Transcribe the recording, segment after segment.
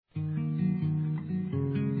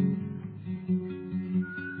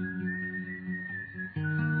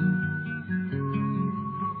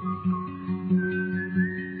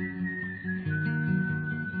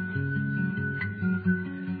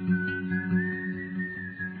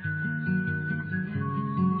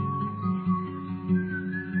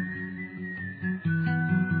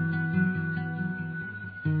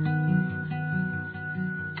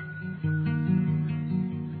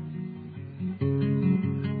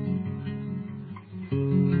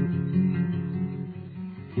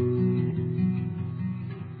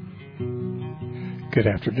Good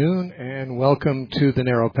afternoon, and welcome to the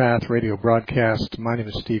Narrow Path radio broadcast. My name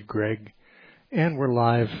is Steve Gregg, and we're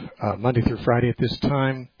live Monday through Friday at this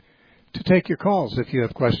time to take your calls. If you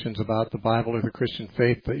have questions about the Bible or the Christian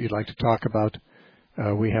faith that you'd like to talk about,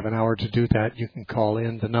 we have an hour to do that. You can call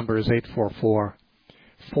in. The number is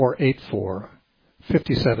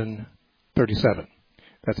 844-484-5737.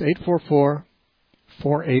 That's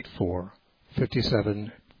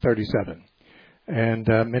 844-484-5737. And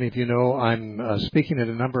many of you know I'm speaking at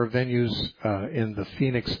a number of venues in the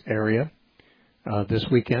Phoenix area this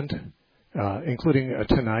weekend, including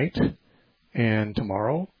tonight and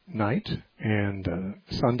tomorrow night and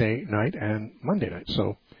Sunday night and Monday night.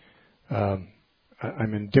 So I'm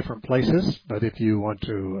in different places, but if you want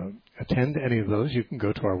to attend any of those, you can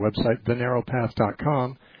go to our website,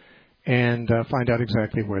 thenarrowpath.com, and find out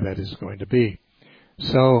exactly where that is going to be.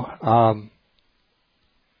 So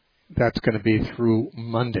that's going to be through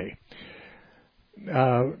Monday.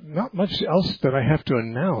 Not much else that I have to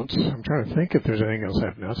announce. I'm trying to think if there's anything else I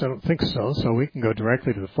have to announce. I don't think so, so we can go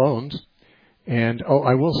directly to the phones. And,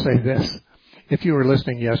 I will say this. If you were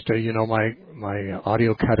listening yesterday, you know my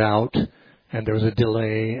audio cut out, and there was a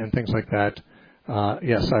delay and things like that.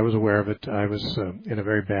 Yes, I was aware of it. I was in a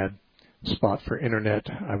very bad spot for Internet.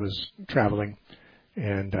 I was traveling,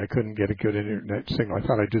 and I couldn't get a good Internet signal. I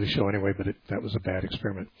thought I'd do the show anyway, but that was a bad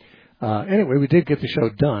experiment. Anyway, we did get the show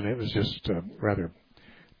done. It was just rather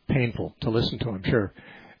painful to listen to, I'm sure.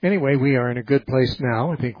 Anyway, we are in a good place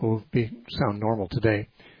now. I think we'll sound normal today.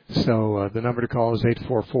 So the number to call is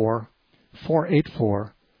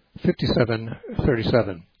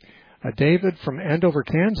 844-484-5737. David from Andover,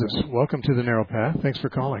 Kansas, welcome to the Narrow Path. Thanks for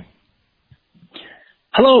calling.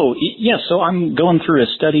 Hello. Yes, so I'm going through a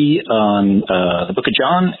study on the book of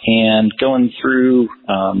John and going through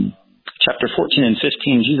chapter 14 and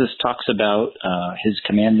 15. Jesus talks about his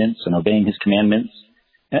commandments and obeying his commandments.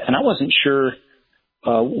 And I wasn't sure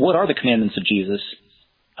what are the commandments of Jesus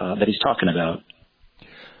that he's talking about.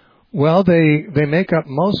 Well, they make up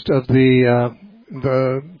most of the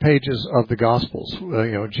pages of the Gospels.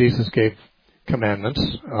 Jesus gave commandments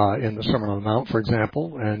in the Sermon on the Mount, for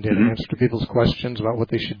example, and in answer to people's questions about what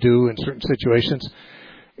they should do in certain situations.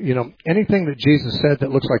 Anything that Jesus said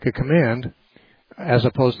that looks like a command, as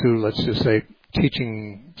opposed to, let's just say,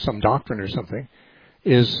 teaching some doctrine or something,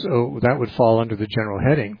 that would fall under the general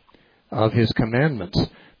heading of his commandments.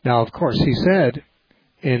 Now, of course, he said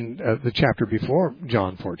in the chapter before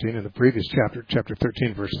John 14, in the previous chapter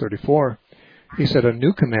 13, verse 34, he said, "A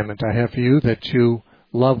new commandment I have for you, that you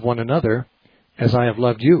love one another as I have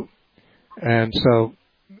loved you." And so,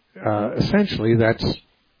 essentially, that's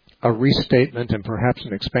a restatement and perhaps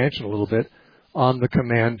an expansion a little bit on the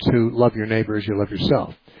command to love your neighbor as you love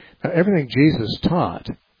yourself. Now, everything Jesus taught,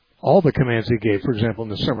 all the commands he gave, for example, in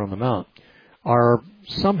the Sermon on the Mount, are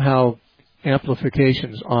somehow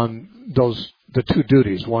amplifications on the two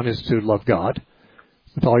duties. One is to love God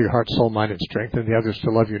with all your heart, soul, mind, and strength, and the other is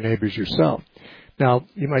to love your neighbors yourself. Now,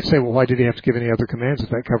 you might say, well, why did he have to give any other commands if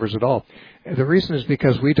that covers it all? And the reason is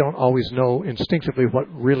because we don't always know instinctively what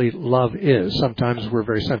really love is. Sometimes we're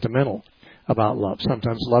very sentimental about love.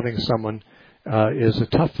 Sometimes loving someone is a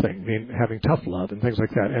tough thing, having tough love and things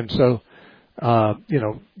like that. And so,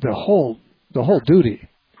 the whole duty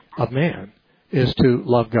of man is to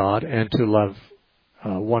love God and to love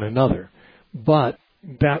one another. But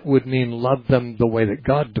that would mean love them the way that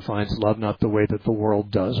God defines love, not the way that the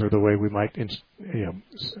world does, or the way we might,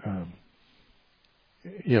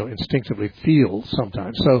 instinctively feel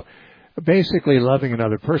sometimes. So, basically, loving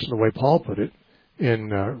another person, the way Paul put it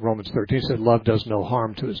in Romans 13, said, "Love does no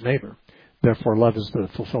harm to his neighbor. Therefore, love is the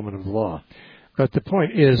fulfillment of the law." But the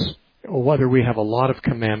point is, whether we have a lot of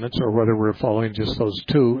commandments or whether we're following just those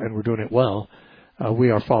two and we're doing it well, we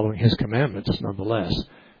are following his commandments nonetheless.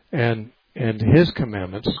 And his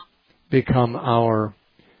commandments become our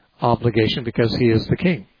obligation because he is the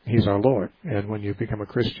King. He's our Lord. And when you become a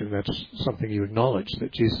Christian, that's something you acknowledge,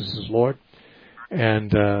 that Jesus is Lord, and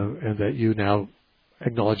that you now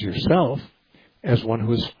acknowledge yourself as one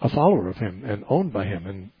who is a follower of him and owned by him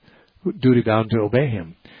and duty bound to obey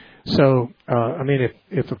him. So,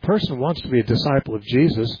 if a person wants to be a disciple of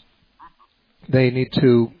Jesus, they need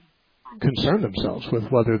to concern themselves with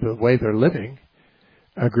whether the way they're living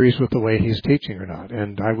agrees with the way he's teaching or not.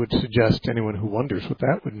 And I would suggest anyone who wonders what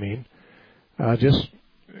that would mean, just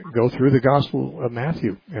go through the Gospel of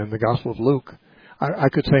Matthew and the Gospel of Luke. I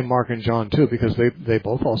could say Mark and John too, because they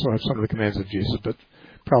both also have some of the commands of Jesus, but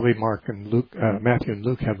probably Matthew and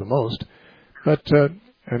Luke have the most. But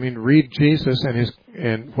read Jesus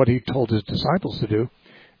and what he told his disciples to do,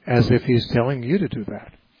 as if he's telling you to do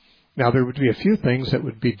that. Now, there would be a few things that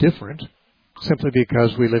would be different simply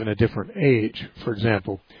because we live in a different age. For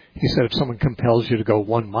example, he said if someone compels you to go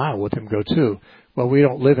 1 mile with him, go 2. Well, we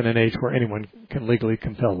don't live in an age where anyone can legally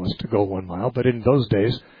compel us to go 1 mile, but in those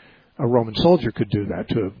days, a Roman soldier could do that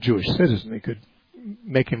to a Jewish citizen. He could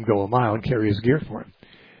make him go 1 mile and carry his gear for him.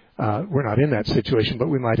 We're not in that situation, but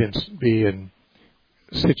we might be in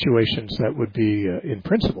situations that would be, in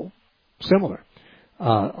principle, similar.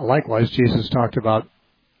 Likewise, Jesus talked about,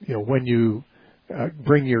 when you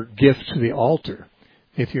bring your gift to the altar,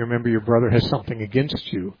 if you remember your brother has something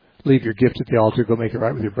against you, leave your gift at the altar, go make it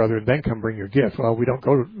right with your brother, and then come bring your gift. Well, we don't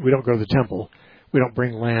go to the temple. We don't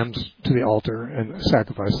bring lambs to the altar and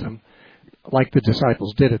sacrifice them like the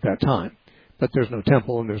disciples did at that time. But there's no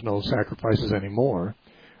temple and there's no sacrifices anymore.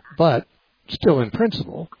 But still in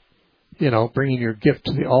principle, bringing your gift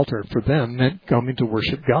to the altar for them meant coming to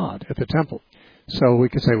worship God at the temple. So we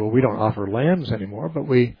could say, well, we don't offer lambs anymore, but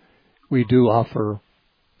we do offer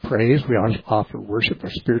praise, we offer worship, or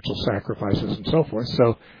spiritual sacrifices and so forth.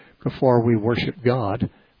 So before we worship God,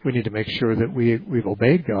 we need to make sure that we've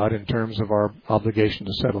obeyed God in terms of our obligation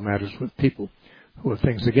to settle matters with people who have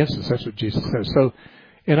things against us. That's what Jesus says. So,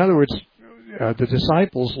 in other words, the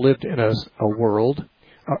disciples lived in a world,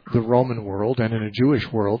 the Roman world, and in a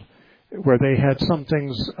Jewish world, where they had some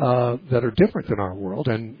things that are different than our world,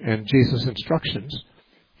 and Jesus' instructions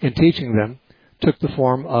in teaching them took the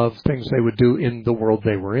form of things they would do in the world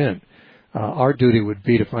they were in. Our duty would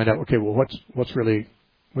be to find out, okay, well, what's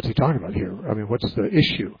he talking about here? I mean, what's the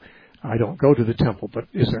issue? I don't go to the temple, but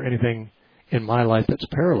is there anything in my life that's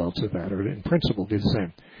parallel to that, or in principle be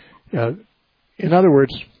the same? In other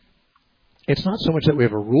words, it's not so much that we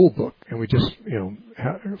have a rule book and we just,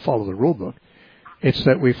 follow the rule book. It's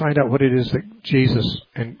that we find out what it is that Jesus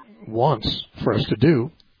wants for us to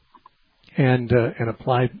do, and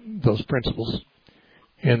apply those principles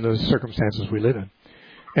in the circumstances we live in.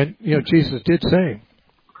 And, Jesus did say,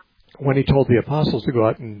 when he told the apostles to go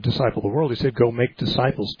out and disciple the world, he said, go make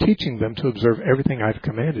disciples, teaching them to observe everything I've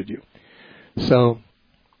commanded you. So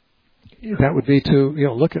that would be to,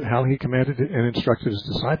 look at how he commanded and instructed his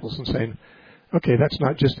disciples and saying, okay, that's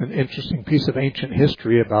not just an interesting piece of ancient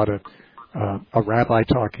history about a rabbi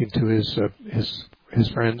talking to his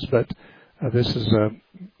friends, but this is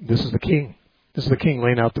the king. This is the king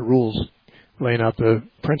laying out the rules, laying out the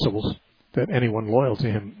principles that anyone loyal to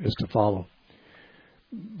him is to follow.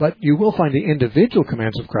 But you will find the individual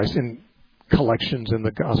commands of Christ in collections in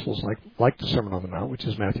the Gospels, like the Sermon on the Mount, which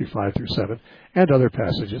is Matthew 5 through 7, and other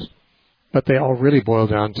passages. But they all really boil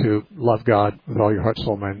down to love God with all your heart,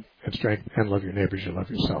 soul, mind, and strength, and love your neighbors, you love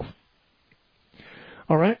yourself.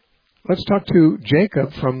 All right, let's talk to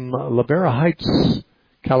Jacob from Libera Heights,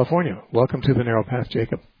 California. Welcome to the Narrow Path,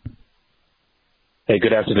 Jacob. Hey,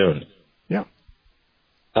 good afternoon. Yeah.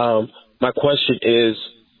 My question is,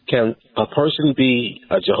 can a person be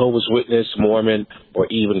a Jehovah's Witness, Mormon, or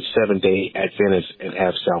even Seventh-day Adventist and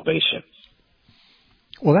have salvation?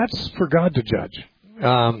 Well, that's for God to judge.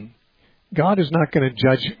 God is not going to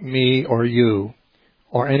judge me or you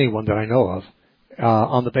or anyone that I know of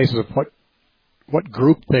on the basis of what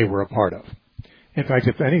group they were a part of. In fact,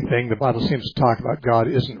 if anything, the Bible seems to talk about God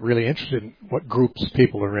isn't really interested in what groups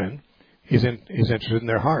people are in. He's interested in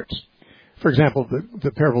their hearts. For example,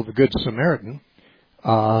 the parable of the Good Samaritan,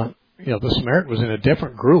 the Samaritan was in a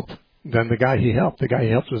different group than the guy he helped. The guy he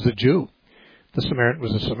helped was a Jew. The Samaritan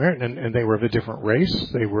was a Samaritan, and they were of a different race.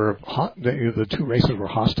 The two races were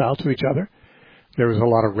hostile to each other. There was a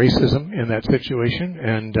lot of racism in that situation,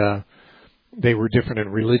 and they were different in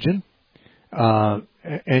religion.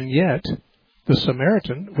 And yet, the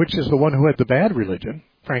Samaritan, which is the one who had the bad religion,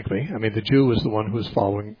 frankly, I mean, the Jew was the one who was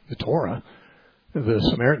following the Torah. The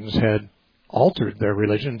Samaritans had altered their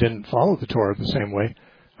religion, didn't follow the Torah the same way.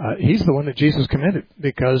 He's the one that Jesus commended,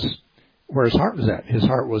 because where his heart was at. His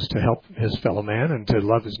heart was to help his fellow man and to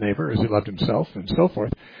love his neighbor as he loved himself and so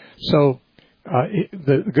forth. So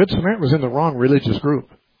the Good Samaritan was in the wrong religious group,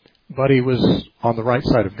 but he was on the right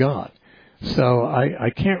side of God. So I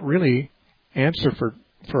can't really answer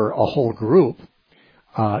for a whole group.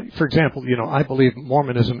 For example, I believe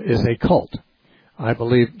Mormonism is a cult. I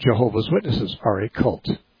believe Jehovah's Witnesses are a cult.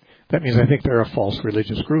 That means I think they're a false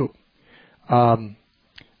religious group.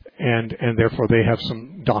 And therefore they have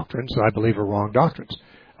some doctrines that I believe are wrong doctrines.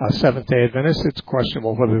 Seventh-day Adventists, it's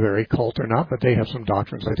questionable whether they're a cult or not, but they have some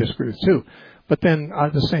doctrines I disagree with too. But then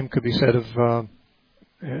the same could be said of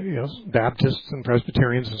Baptists and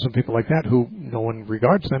Presbyterians and some people like that who no one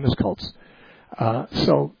regards them as cults.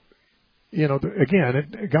 So,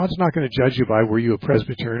 again, God's not going to judge you by were you a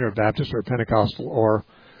Presbyterian or a Baptist or a Pentecostal, or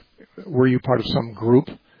were you part of some group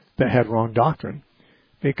that had wrong doctrine,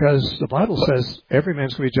 because the Bible says every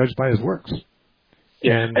man's going to be judged by his works.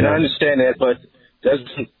 Yeah, and I understand that, but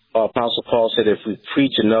doesn't Apostle Paul said if we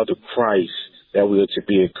preach another Christ, that we are to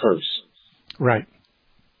be accursed? Right.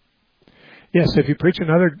 Yes, if you preach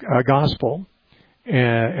another gospel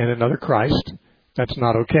and another Christ, that's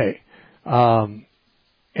not okay. And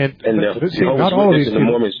not all of these and the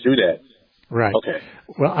Mormons do that. Right. Okay.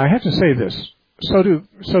 Well, I have to say this. So do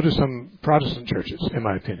some Protestant churches, in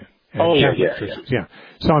my opinion. Yeah.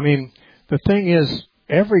 So, I mean, the thing is,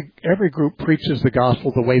 every group preaches the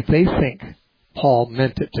gospel the way they think Paul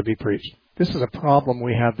meant it to be preached. This is a problem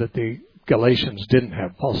we have that the Galatians didn't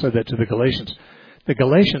have. Paul said that to the Galatians. The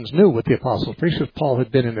Galatians knew what the apostles preached because Paul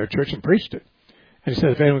had been in their church and preached it. And he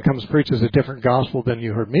said, if anyone comes and preaches a different gospel than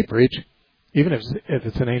you heard me preach, even if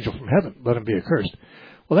it's an angel from heaven, let him be accursed.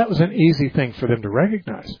 Well, that was an easy thing for them to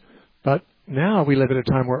recognize. But now we live at a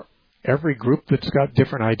time where every group that's got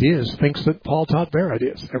different ideas thinks that Paul taught their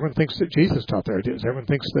ideas. Everyone thinks that Jesus taught their ideas. Everyone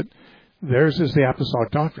thinks that theirs is the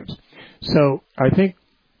apostolic doctrines. So I think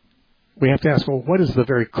we have to ask, well, what is the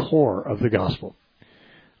very core of the gospel?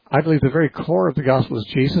 I believe the very core of the gospel is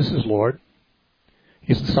Jesus is Lord.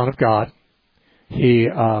 He's the Son of God. He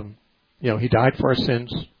died for our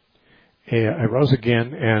sins. He rose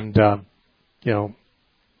again, and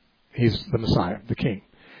he's the Messiah, the King.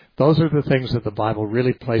 Those are the things that the Bible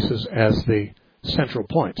really places as the central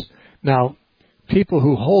points. Now, people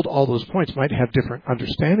who hold all those points might have different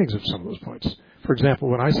understandings of some of those points. For example,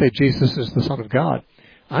 when I say Jesus is the Son of God,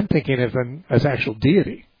 I'm thinking of him as actual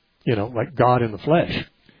deity, like God in the flesh.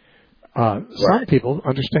 Some people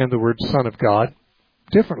understand the word Son of God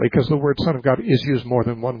differently because the word Son of God is used more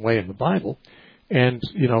than one way in the Bible. And,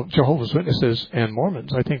 Jehovah's Witnesses and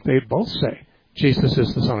Mormons, I think they both say Jesus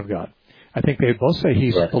is the Son of God. I think they both say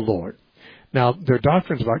he's the Lord. Now, their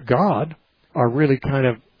doctrines about God are really kind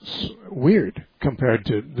of weird compared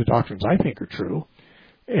to the doctrines I think are true,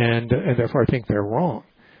 and therefore I think they're wrong.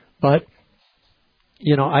 But,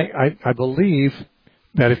 I believe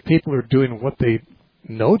that if people are doing what they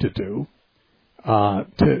know to do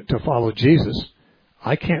to follow Jesus,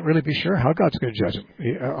 I can't really be sure how God's going to judge them.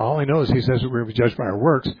 All I know is he says that we're going to be judged by our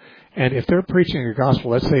works. And if they're preaching a gospel,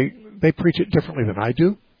 let's say they preach it differently than I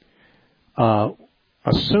do,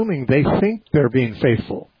 assuming they think they're being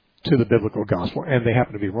faithful to the biblical gospel, and they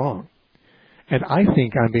happen to be wrong. And I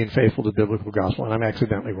think I'm being faithful to the biblical gospel, and I'm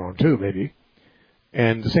accidentally wrong too, maybe.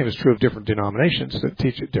 And the same is true of different denominations that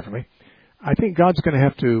teach it differently. I think God's going to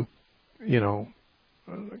have to,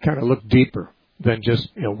 kind of look deeper than just,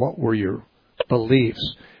 what were your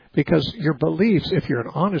beliefs. Because your beliefs, if you're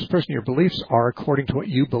an honest person, your beliefs are according to what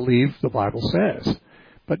you believe the Bible says.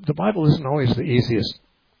 But the Bible isn't always the easiest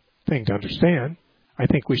thing to understand. I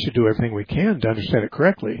think we should do everything we can to understand it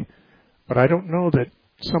correctly. But I don't know that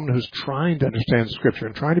someone who's trying to understand Scripture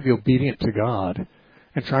and trying to be obedient to God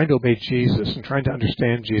and trying to obey Jesus and trying to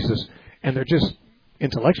understand Jesus, and they're just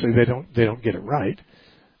intellectually they don't get it right,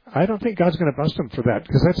 I don't think God's going to bust them for that,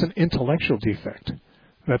 because that's an intellectual defect.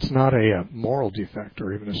 That's not a moral defect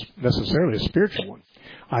or even necessarily a spiritual one.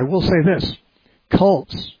 I will say this: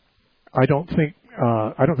 cults, I don't think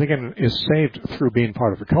anyone is saved through being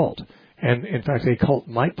part of a cult. And in fact, a cult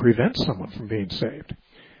might prevent someone from being saved,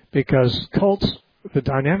 because cults, the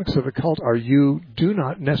dynamics of a cult are you do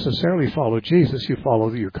not necessarily follow Jesus; you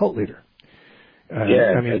follow your cult leader.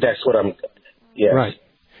 That's what I'm. Yes. Right.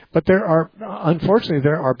 But unfortunately,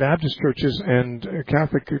 there are Baptist churches and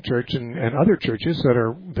Catholic Church and other churches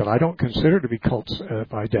that I don't consider to be cults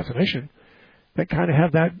by definition, that kind of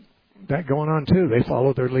have that going on too. They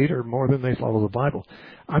follow their leader more than they follow the Bible.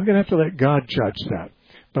 I'm going to have to let God judge that.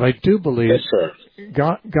 But I do believe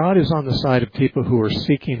God is on the side of people who are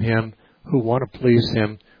seeking Him, who want to please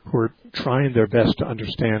Him, who are trying their best to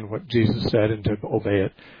understand what Jesus said and to obey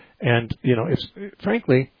it. And,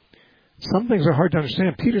 frankly, some things are hard to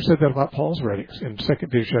understand. Peter said that about Paul's writings in 2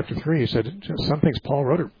 Peter chapter 3. He said some things Paul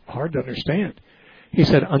wrote are hard to understand. He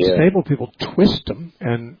said unstable people twist them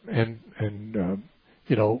and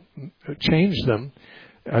change them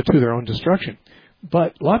to their own destruction.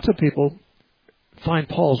 But lots of people find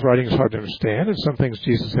Paul's writings hard to understand, and some things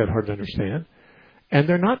Jesus said hard to understand, and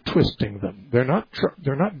they're not twisting them. They're not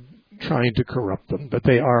trying to corrupt them, but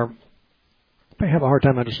they have a hard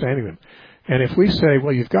time understanding them. And if we say,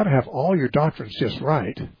 well, you've got to have all your doctrines just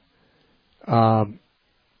right, and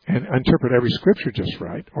interpret every scripture just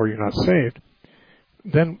right, or you're not saved,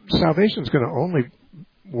 then salvation is going to only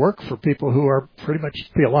work for people who are pretty much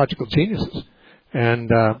theological geniuses. And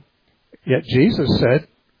yet Jesus said,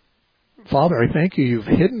 Father, I thank you, you've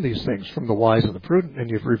hidden these things from the wise and the prudent, and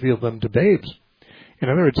you've revealed them to babes. In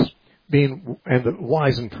other words, and the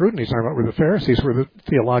wise and prudent he's talking about were the Pharisees, were the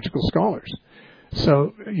theological scholars.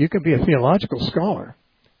 So you can be a theological scholar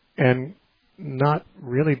and not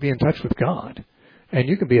really be in touch with God. And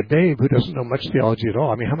you can be a babe who doesn't know much theology at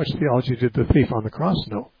all. I mean, how much theology did the thief on the cross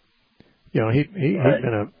know? You know, he'd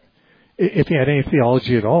been if he had any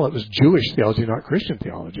theology at all, it was Jewish theology, not Christian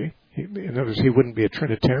theology. In other words, he wouldn't be a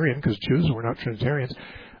Trinitarian because Jews were not Trinitarians.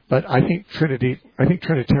 But I think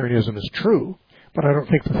Trinitarianism is true, but I don't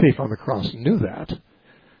think the thief on the cross knew that.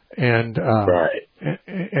 And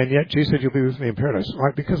and yet Jesus said, "You'll be with me in paradise."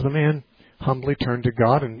 Right? Because the man humbly turned to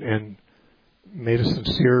God and made a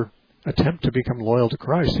sincere attempt to become loyal to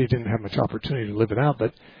Christ. He didn't have much opportunity to live it out,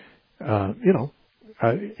 but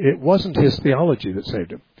it wasn't his theology that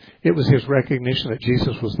saved him. It was his recognition that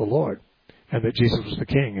Jesus was the Lord and that Jesus was the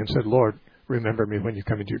King, and said, "Lord, remember me when you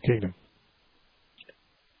come into your kingdom."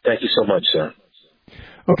 Thank you so much, sir.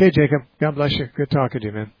 Okay, Jacob. God bless you. Good talking to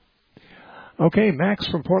you, man. Okay, Max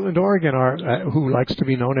from Portland, Oregon, who likes to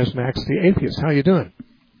be known as Max the Atheist. How you doing?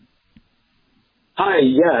 Hi,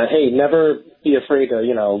 yeah. Hey, never be afraid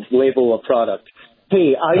to, label a product.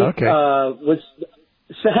 Hey, I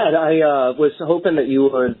was hoping that you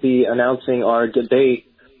would be announcing our debate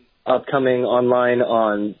upcoming online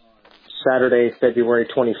on Saturday, February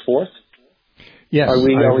 24th. Yes. Are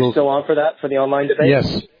we still on for that, for the online debate?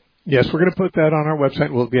 Yes, we're going to put that on our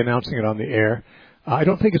website. We'll be announcing it on the air. I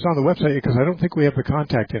don't think it's on the website because I don't think we have the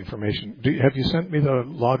contact information. Have you sent me the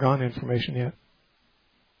log-on information yet?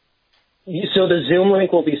 So the Zoom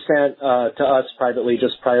link will be sent to us privately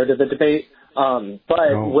just prior to the debate.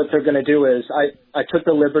 What they're going to do is I took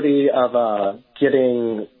the liberty of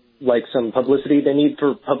getting some publicity. They need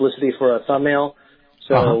for publicity for a thumbnail.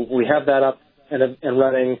 So we have that up and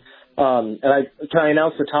running. Can I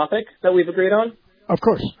announce the topic that we've agreed on? Of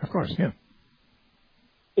course, yeah.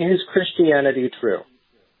 Is Christianity true?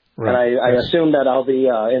 Right. And I assume that I'll be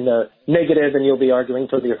in the negative and you'll be arguing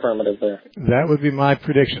for the affirmative there. That would be my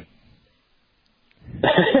prediction.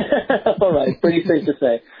 All right, pretty safe to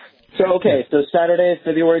say. So Saturday,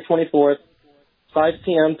 February 24th, 5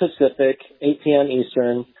 p.m. Pacific, 8 p.m.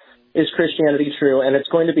 Eastern, Is Christianity True? And it's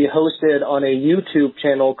going to be hosted on a YouTube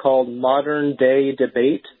channel called Modern Day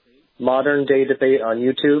Debate on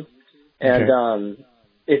YouTube. And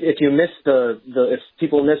if you miss if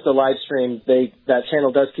people miss the live stream, that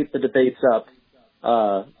channel does keep the debates up,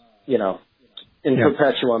 in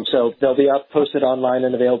perpetuum. So they'll be posted online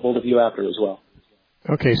and available to view after as well.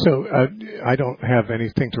 Okay, so I don't have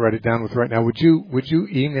anything to write it down with right now. Would you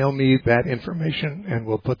email me that information, and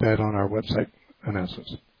we'll put that on our website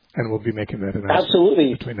announcements, and we'll be making that announcement.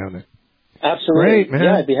 Absolutely. Between now and then. Absolutely. Great, man.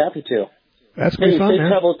 Yeah, I'd be happy to. That's great fun, safe man.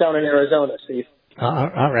 travels down in Arizona, Steve.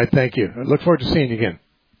 All right, thank you. I look forward to seeing you again.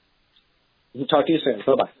 Talk to you soon.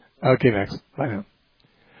 Bye-bye. Okay, Max. Bye now.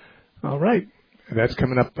 All right. That's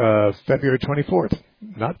coming up February 24th.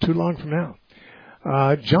 Not too long from now.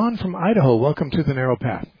 John from Idaho, welcome to the Narrow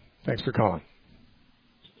Path. Thanks for calling.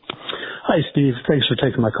 Hi, Steve. Thanks for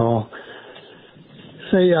taking my call.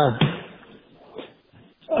 Say,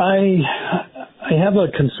 I have a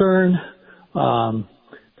concern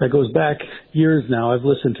that goes back years now. I've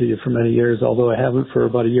listened to you for many years, although I haven't for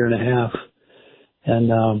about a year and a half.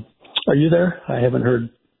 And are you there? I haven't heard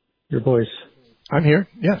your voice. I'm here.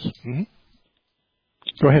 Yes. Mm-hmm.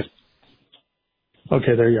 Go ahead.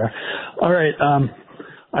 Okay, there you are. All right.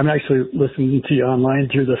 I'm actually listening to you online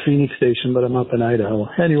through the Phoenix station, but I'm up in Idaho.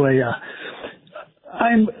 Anyway,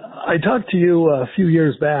 I talked to you a few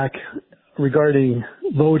years back regarding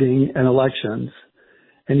voting and elections,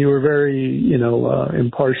 and you were very,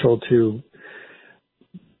 impartial to,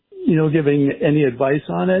 giving any advice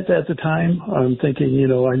on it at the time. I'm thinking,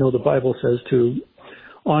 I know the Bible says to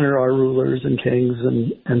honor our rulers and kings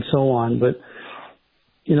and so on, but,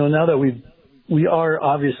 now that we are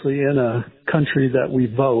obviously in a country that we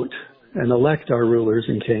vote and elect our rulers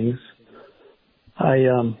and kings, I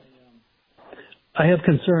have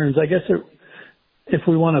concerns. I guess if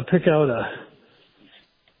we want to pick out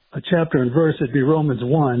a chapter and verse, it'd be Romans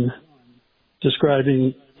 1,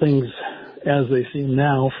 describing things as they seem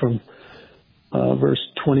now from verse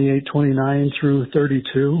 28, 29 through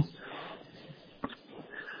 32.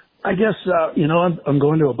 I guess, I'm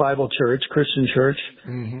going to a Bible church, Christian church,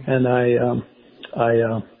 and I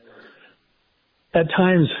at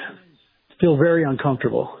times feel very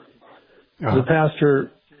uncomfortable. The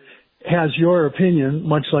pastor has your opinion,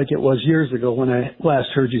 much like it was years ago when I last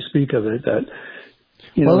heard you speak of it.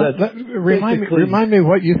 Remind me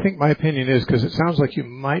what you think my opinion is, because it sounds like you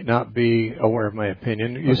might not be aware of my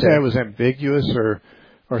opinion. You say I was ambiguous or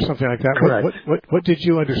something like that. Correct. What did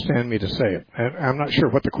you understand me to say? I'm not sure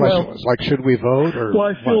what the question was. Like, should we vote or? Well,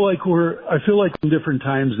 I feel like in different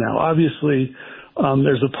times now. Obviously,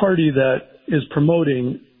 there's a party that is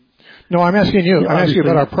promoting. No, I'm asking you. I'm asking you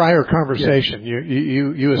about our prior conversation. Yeah.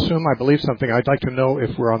 You assume I believe something. I'd like to know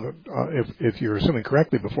if we're on the if you're assuming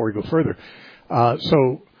correctly before we go further.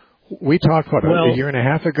 So we talked a year and a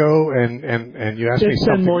half ago, and you asked me something. It's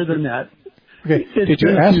been more than that. Okay. Did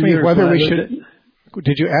you ask me whether we should?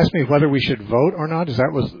 Did you ask me whether we should vote or not?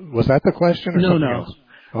 Was that the question? Or something else?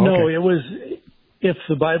 Oh, okay. No, it was if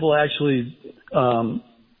the Bible actually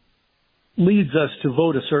leads us to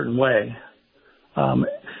vote a certain way.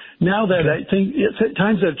 Now that I think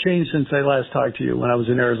times have changed since I last talked to you when I was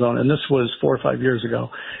in Arizona, and this was 4 or 5 years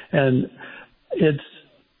ago, and it's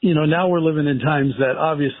now we're living in times that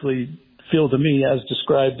obviously feel to me, as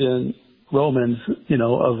described in Romans,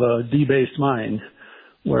 of a debased mind,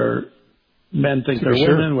 where men think they're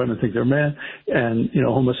women, women think they're men, and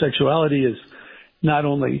homosexuality is not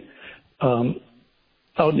only out in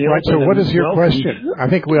the open. Right. So, what is your question? I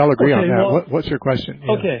think we all agree on that. Well, what's your question?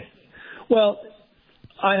 Yeah. Okay. Well,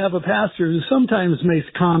 I have a pastor who sometimes makes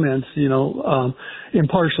comments,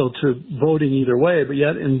 impartial to voting either way, but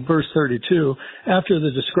yet in verse 32, after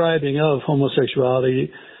the describing of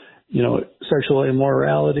homosexuality, sexual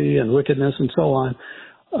immorality and wickedness and so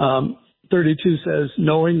on, 32 says,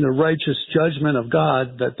 knowing the righteous judgment of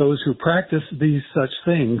God, that those who practice these such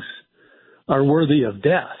things are worthy of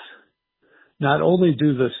death. Not only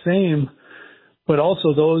do the same, but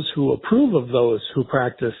also those who approve of those who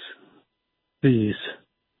practice these.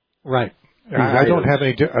 Right. I don't have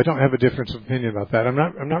a difference of opinion about that. I'm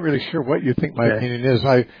not really sure what you think my opinion is.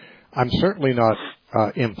 I'm certainly not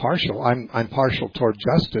impartial. I'm partial toward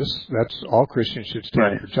justice. That's all Christians should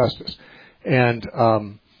stand for justice. And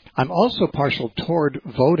I'm also partial toward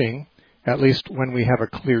voting, at least when we have a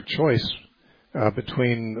clear choice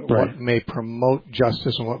between what may promote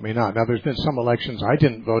justice and what may not. Now, there's been some elections I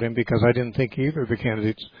didn't vote in because I didn't think either of the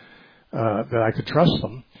candidates that I could trust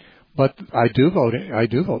them. But I do vote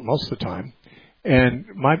most of the time. And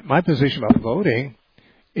my position about voting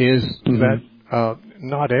is that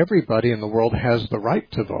not everybody in the world has the right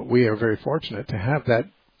to vote. We are very fortunate to have that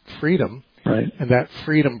freedom, and that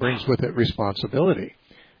freedom brings with it responsibility.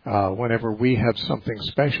 Whenever we have something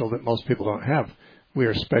special that most people don't have, we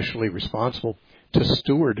are specially responsible to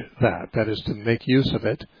steward that. That is, to make use of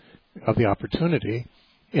it, of the opportunity,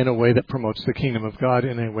 in a way that promotes the kingdom of God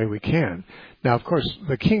in any way we can. Now, of course,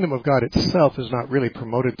 the kingdom of God itself is not really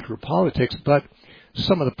promoted through politics, but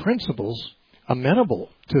some of the principles amenable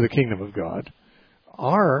to the kingdom of God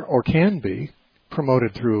are or can be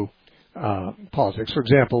promoted through politics. For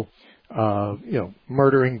example,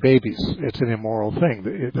 murdering babies. It's an immoral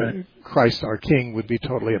thing. Christ, our King, would be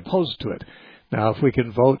totally opposed to it. Now, if we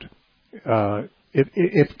can vote,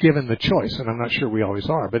 if given the choice, and I'm not sure we always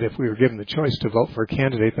are, but if we were given the choice to vote for a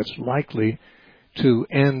candidate that's likely to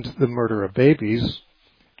end the murder of babies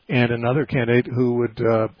and another candidate who would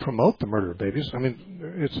promote the murder of babies, I mean,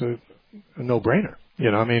 it's a no-brainer.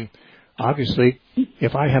 Obviously,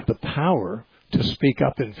 if I have the power to speak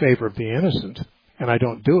up in favor of the innocent and I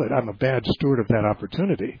don't do it, I'm a bad steward of that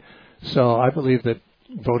opportunity. So I believe that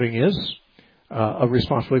voting is a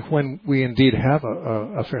responsibility when we indeed have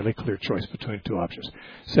a fairly clear choice between two options.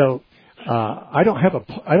 So I don't have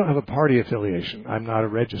a party affiliation. I'm not a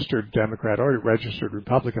registered Democrat or a registered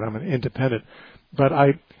Republican. I'm an independent. But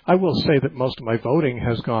I will say that most of my voting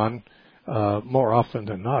has gone more often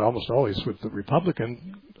than not, almost always with the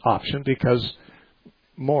Republican option, because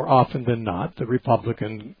more often than not, the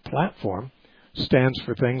Republican platform stands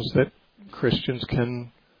for things that Christians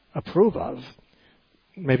can approve of.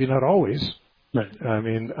 Maybe not always. Right. I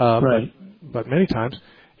mean, but many times.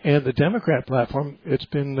 And the Democrat platform, it's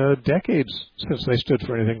been decades since they stood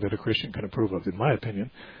for anything that a Christian can approve of, in my opinion.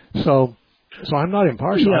 So I'm not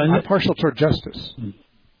impartial. Yeah, I'm partial toward justice.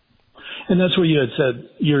 And that's what you had said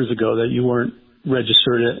years ago, that you weren't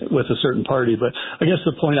registered with a certain party. But I guess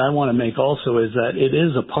the point I want to make also is that it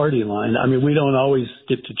is a party line. I mean, we don't always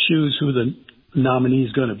get to choose who the nominee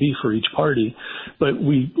is going to be for each party, but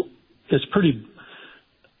it's pretty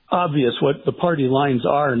obvious what the party lines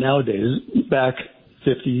are nowadays. Back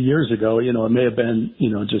 50 years ago, it may have been,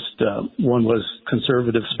 just one was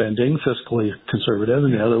conservative spending, fiscally conservative,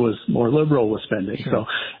 and the other was more liberal with spending. Sure. So,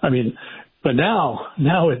 I mean, but now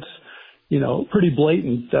it's, pretty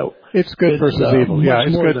blatant that it's good versus evil. Yeah,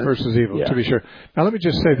 it's good versus evil, to be sure. Now, let me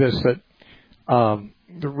just say this, that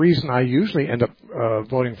the reason I usually end up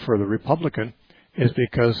voting for the Republican is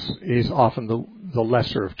because he's often the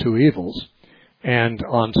lesser of two evils. And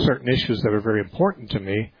on certain issues that are very important to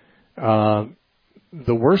me,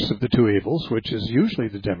 the worst of the two evils, which is usually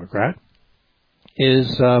the Democrat,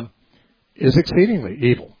 is exceedingly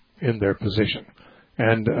evil in their position.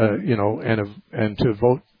 And and to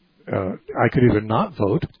vote I could either not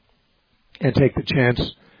vote and take the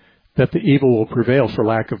chance that the evil will prevail for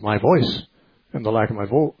lack of my voice and the lack of my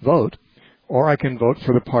vote, or I can vote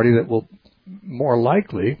for the party that will more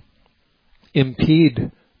likely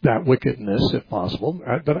impede that wickedness, if possible.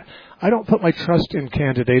 But I don't put my trust in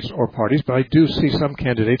candidates or parties, but I do see some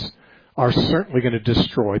candidates are certainly going to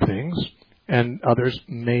destroy things, and others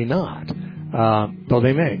may not, though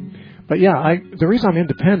they may. But yeah, the reason I'm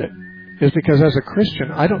independent is because as a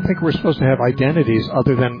Christian, I don't think we're supposed to have identities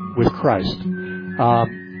other than with Christ.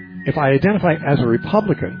 If I identify as a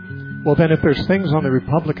Republican, well then if there's things on the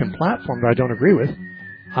Republican platform that I don't agree with,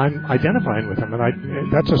 I'm identifying with them,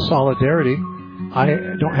 and that's a solidarity I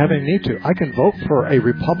don't have any need to. I can vote for a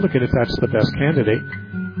Republican if that's the best candidate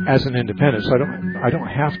as an independent, so I don't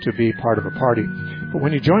have to be part of a party. But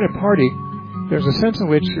when you join a party, there's a sense in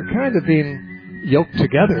which you're kind of being yoked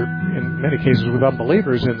together, in many cases with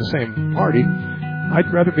unbelievers in the same party.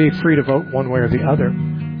 I'd rather be free to vote one way or the other,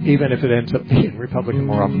 even if it ends up being Republican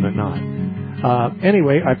more often than not.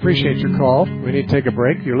 Anyway, I appreciate your call. We need to take a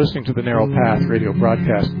break. You're listening to the Narrow Path radio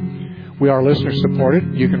broadcast. We are listener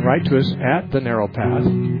supported. You can write to us at The Narrow Path,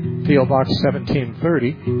 P.O. Box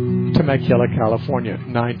 1730, Temecula, California,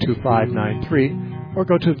 92593, or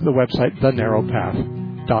go to the website,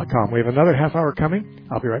 thenarrowpath.com. We have another half hour coming.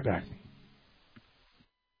 I'll be right back.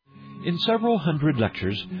 In several hundred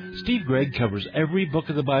lectures, Steve Gregg covers every book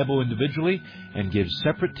of the Bible individually and gives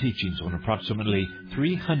separate teachings on approximately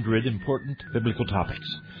 300 important biblical topics.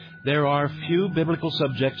 There are few biblical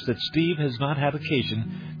subjects that Steve has not had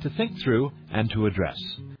occasion to think through and to address.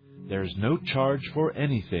 There is no charge for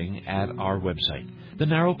anything at our website,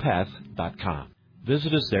 thenarrowpath.com.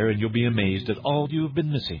 Visit us there and you'll be amazed at all you've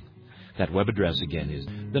been missing. That web address again is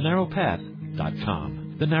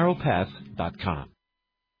thenarrowpath.com, thenarrowpath.com.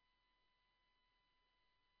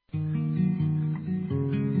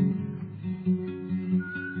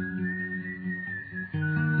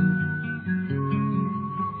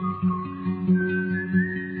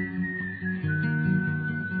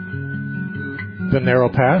 The Narrow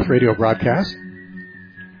Path radio broadcast.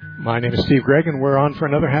 My name is Steve Gregg, and we're on for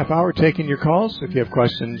another half hour taking your calls. If you have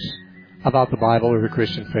questions about the Bible or the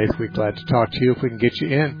Christian faith, we're glad to talk to you if we can get you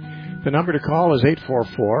in. The number to call is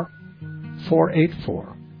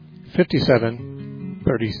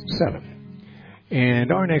 844-484-5737.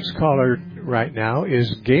 And our next caller right now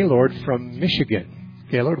is Gaylord from Michigan.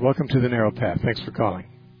 Gaylord, welcome to the Narrow Path. Thanks for calling.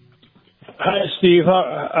 Hi, Steve.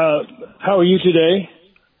 How are you today?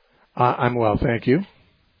 I'm well, thank you.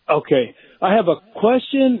 Okay. I have a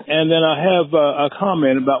question, and then I have a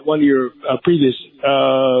comment about one of your previous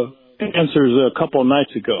answers a couple of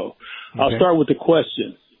nights ago. Okay. I'll start with the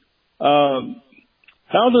question.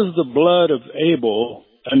 How does the blood of Abel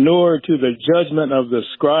inure to the judgment of the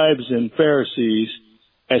scribes and Pharisees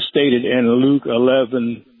as stated in Luke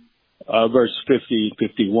 11, verse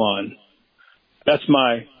 50-51? That's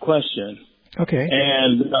my question. Okay.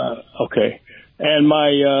 And, okay. And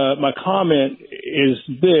my comment is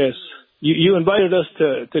this. You invited us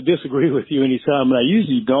to disagree with you anytime, and I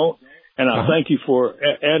usually don't. And I thank you for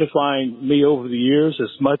edifying me over the years as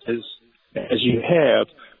much as you have.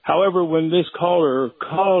 However, when this caller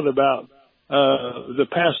called about the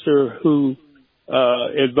pastor who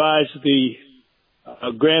advised the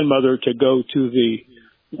grandmother to go to the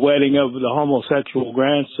wedding of the homosexual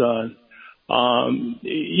grandson,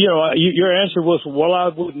 your answer was, well, I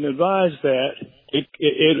wouldn't advise that.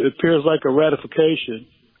 It appears like a ratification,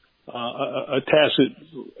 a tacit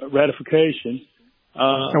ratification.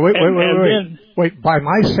 Wait. By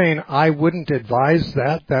my saying I wouldn't advise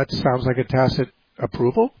that, that sounds like a tacit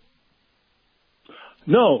approval?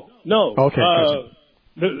 No. Okay.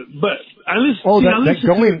 But I listen.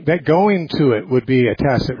 That going to it would be a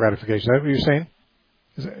tacit ratification. Is that what you're saying?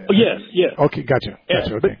 Yes. Okay, gotcha.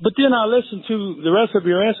 Okay. But then I listened to the rest of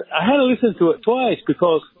your answer. I had to listen to it twice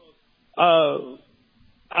because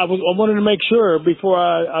I wanted to make sure before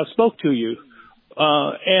I spoke to you,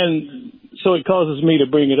 and so it causes me to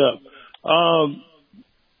bring it up.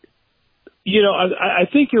 I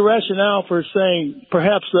think your rationale for saying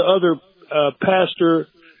perhaps the other pastor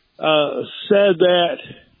said that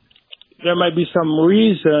there might be some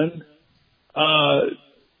reason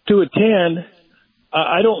to attend.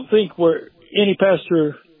 I don't think where any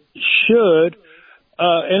pastor should,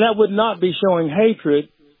 and that would not be showing hatred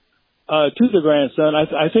to the grandson.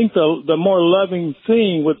 I think the more loving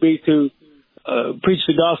thing would be to preach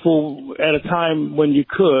the gospel at a time when you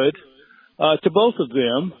could to both of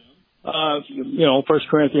them. 1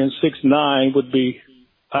 Corinthians 6:9 would be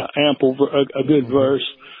ample, a good verse.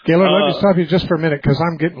 Gaylord, let me stop you just for a minute because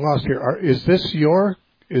I'm getting lost here. Is this your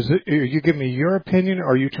Are you giving me your opinion,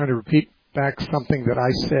 or are you trying to repeat back something that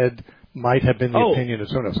I said might have been the opinion of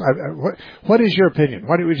someone else? What is your opinion?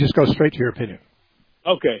 Why don't we just go straight to your opinion?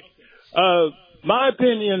 Okay. My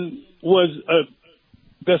opinion was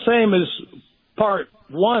the same as part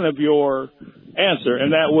one of your answer,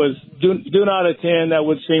 and that was do not attend. That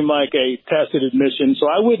would seem like a tacit admission, so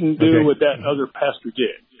I wouldn't do what that other pastor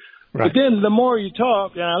did. Right. But then the more you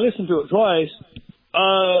talk, and I listened to it twice,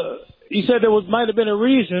 he said there might have been a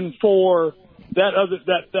reason for that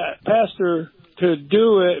pastor to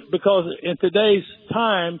do it, because in today's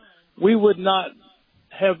time we would not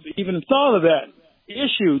have even thought of that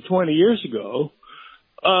issue 20 years ago.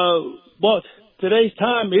 But today's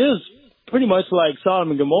time is pretty much like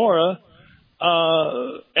Sodom and Gomorrah,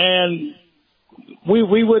 and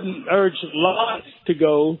we wouldn't urge Lot to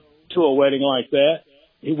go to a wedding like that.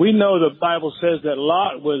 We know the Bible says that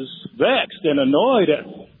Lot was vexed and annoyed at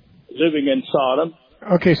living in Sodom.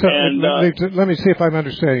 Okay, so let me see if I'm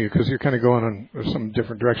understanding you, because you're kind of going on some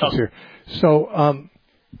different directions here. So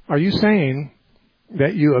are you saying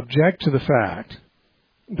that you object to the fact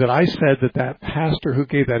that I said that pastor who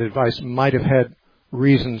gave that advice might have had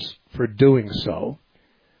reasons for doing so,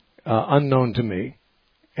 unknown to me,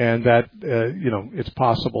 and that, it's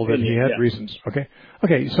possible that he had reasons.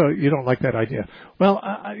 Okay, so you don't like that idea. Well,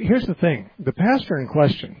 here's the thing. The pastor in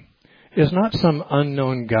question is not some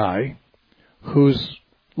unknown guy whose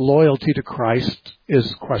loyalty to Christ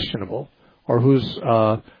is questionable, or whose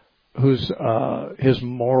his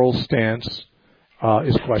moral stance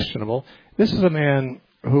is questionable. This is a man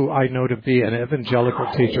who I know to be an evangelical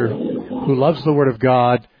teacher who loves the Word of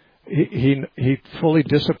God. He fully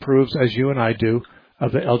disapproves, as you and I do,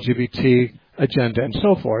 of the LGBT agenda and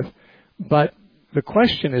so forth. But the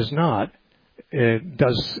question is not,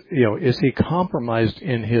 is he compromised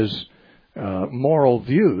in his moral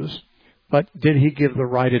views, but did he give the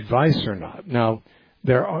right advice or not? Now,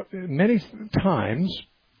 there are many times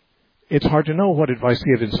it's hard to know what advice to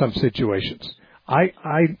give in some situations. I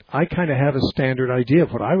kind of have a standard idea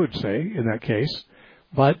of what I would say in that case,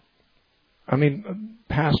 but I mean,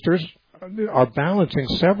 pastors are balancing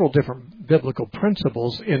several different biblical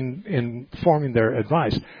principles in forming their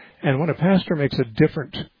advice. And when a pastor makes a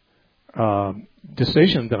different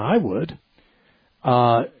decision than I would,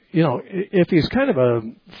 if he's kind of a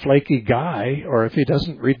flaky guy, or if he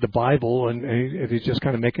doesn't read the Bible and if he's just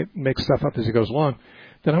kind of makes stuff up as he goes along,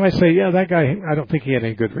 then I might say, yeah, that guy, I don't think he had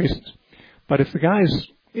any good reasons. But if the guy's,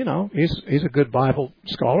 he's a good Bible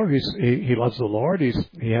scholar, he loves the Lord, he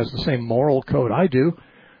has the same moral code I do,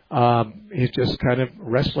 he's just kind of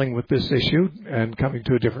wrestling with this issue and coming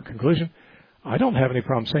to a different conclusion, I don't have any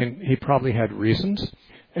problem saying he probably had reasons,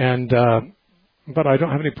 but I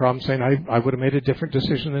don't have any problem saying I would have made a different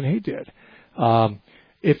decision than he did.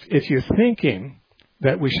 If you're thinking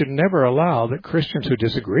that we should never allow that Christians who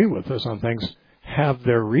disagree with us on things have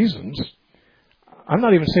their reasons, I'm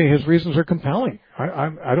not even saying his reasons are compelling.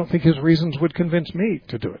 I don't think his reasons would convince me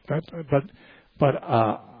to do it. But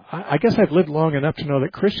I guess I've lived long enough to know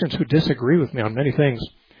that Christians who disagree with me on many things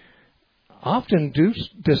often do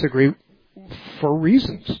disagree for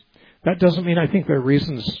reasons. That doesn't mean I think their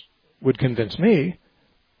reasons would convince me,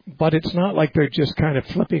 but it's not like they're just kind of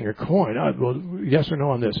flipping a coin. Well, yes or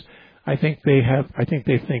no on this. I think they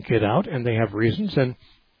think it out, and they have reasons, and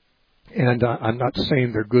I'm not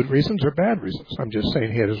saying they're good reasons or bad reasons. I'm just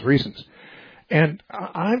saying he had his reasons. And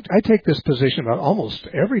I take this position about almost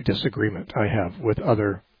every disagreement I have with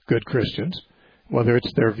other good Christians, whether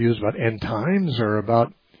it's their views about end times or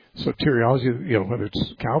about soteriology, whether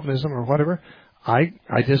it's Calvinism or whatever. I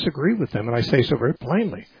disagree with them, and I say so very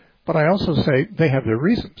plainly. But I also say they have their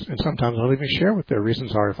reasons, and sometimes I'll even share what their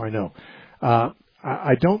reasons are if I know.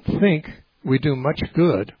 I don't think we do much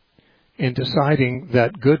good in deciding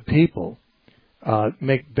that good people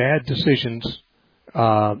make bad decisions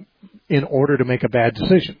in order to make a bad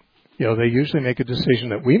decision. They usually make a decision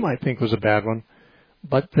that we might think was a bad one,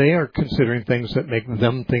 but they are considering things that make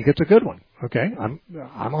them think it's a good one. Okay,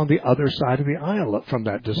 I'm on the other side of the aisle from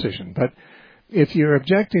that decision. But if you're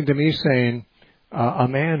objecting to me saying a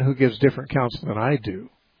man who gives different counsel than I do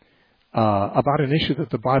about an issue that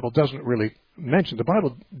the Bible doesn't really mention, the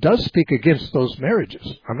Bible does speak against those marriages.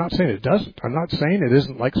 I'm not saying it doesn't. I'm not saying it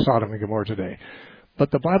isn't like Sodom and Gomorrah today.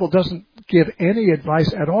 But the Bible doesn't give any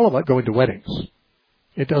advice at all about going to weddings.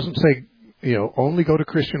 It doesn't say, only go to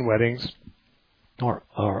Christian weddings,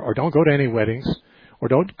 or don't go to any weddings, or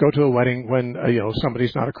don't go to a wedding when,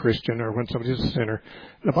 somebody's not a Christian or when somebody's a sinner.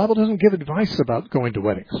 The Bible doesn't give advice about going to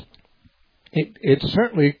weddings. It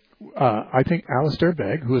certainly, I think Alistair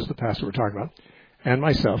Begg, who is the pastor we're talking about, and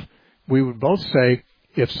myself, we would both say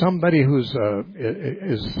if somebody who's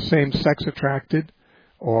is same-sex attracted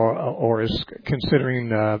or is considering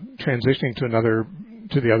transitioning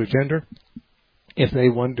to the other gender, if they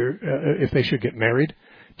wonder if they should get married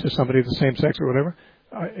to somebody of the same sex or whatever,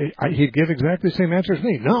 he'd give exactly the same answer as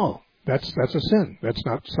me. No, that's a sin. That's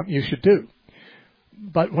not something you should do.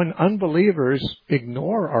 But when unbelievers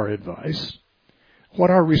ignore our advice, what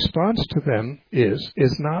our response to them is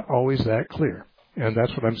not always that clear. And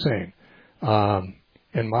that's what I'm saying.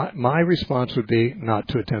 And my response would be not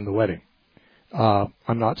to attend the wedding.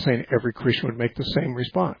 I'm not saying every Christian would make the same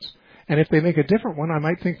response. And if they make a different one, I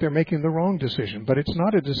might think they're making the wrong decision. But it's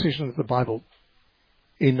not a decision that the Bible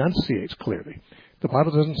enunciates clearly. The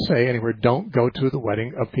Bible doesn't say anywhere, don't go to the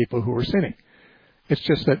wedding of people who are sinning. It's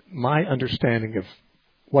just that my understanding of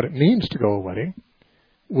what it means to go to a wedding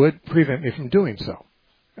would prevent me from doing so.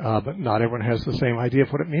 But not everyone has the same idea of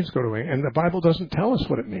what it means to go to a wedding. And the Bible doesn't tell us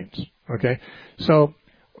what it means. Okay? So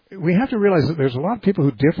we have to realize that there's a lot of people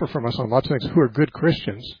who differ from us on lots of things who are good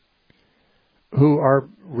Christians who are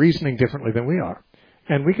reasoning differently than we are.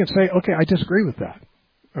 And we can say, okay, I disagree with that.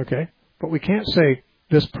 Okay? But we can't say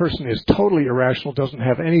this person is totally irrational, doesn't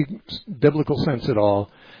have any biblical sense at all.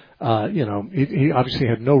 He obviously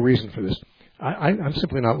had no reason for this. I'm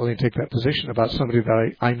simply not willing to take that position about somebody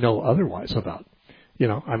that I know otherwise about.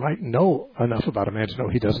 I might know enough about a man to know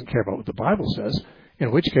he doesn't care about what the Bible says,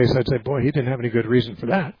 in which case I'd say, boy, he didn't have any good reason for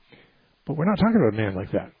that. But we're not talking about a man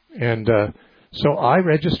like that. And so I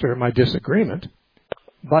register my disagreement,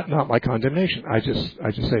 but not my condemnation. I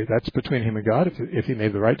just say that's between him and God. If he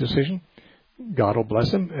made the right decision, God will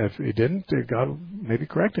bless him. If he didn't, God will maybe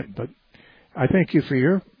correct him. But I thank you for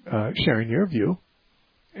your sharing your view.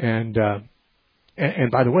 And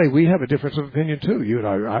by the way, we have a difference of opinion too. You and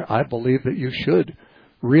I believe that you should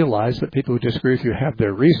realize that people who disagree with you have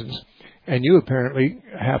their reasons, and you apparently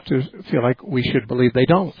have to feel like we should believe they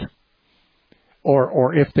don't.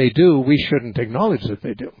 Or if they do, we shouldn't acknowledge that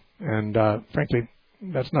they do. And frankly,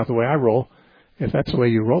 that's not the way I roll. If that's the way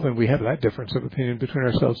you roll, then we have that difference of opinion between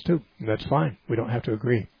ourselves too. And that's fine. We don't have to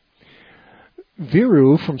agree.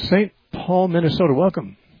 Viru from St. Paul, Minnesota.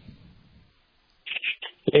 Welcome.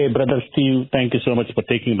 Hey, Brother Steve. Thank you so much for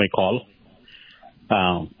taking my call.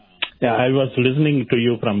 I was listening to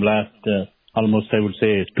you from last almost, I would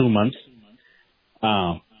say, 2 months.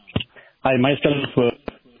 I myself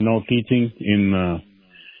teaching in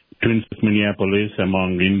Twin Cities, Minneapolis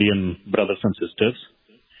among Indian brothers and sisters.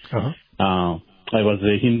 Uh-huh. I was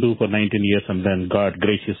a Hindu for 19 years, and then God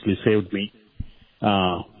graciously saved me.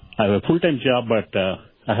 I have a full-time job, but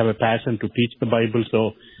I have a passion to teach the Bible.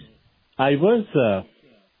 So I was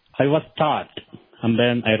taught, and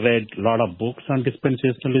then I read a lot of books on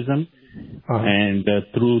dispensationalism. Uh-huh. And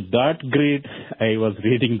through that grade, I was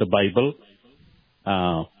reading the Bible.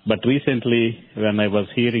 But recently, when I was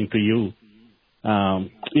hearing to you,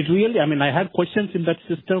 it really, I had questions in that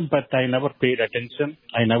system, but I never paid attention.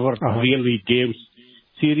 I never really gave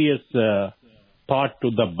serious thought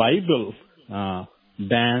to the Bible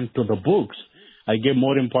than to the books. I gave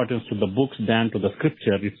more importance to the books than to the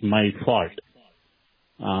scripture. It's my fault.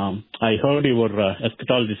 I heard your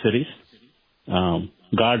eschatology series.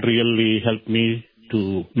 God really helped me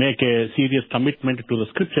to make a serious commitment to the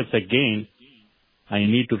scriptures again. I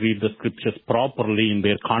need to read the scriptures properly in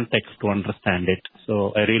their context to understand it.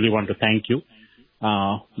 So I really want to thank you.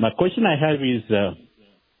 My question I have is,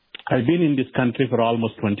 I've been in this country for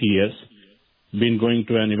almost 20 years, been going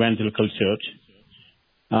to an evangelical church.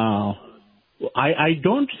 I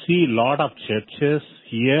don't see a lot of churches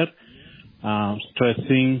here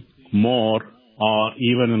stressing more or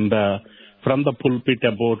even from the pulpit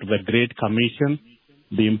about the Great Commission,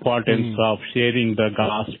 the importance of sharing the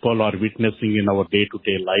gospel or witnessing in our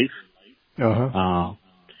day-to-day life. Uh-huh.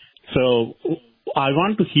 So I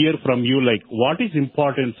want to hear from you, what is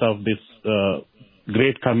importance of this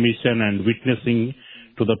Great Commission and witnessing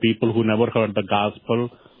to the people who never heard the gospel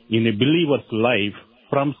in a believer's life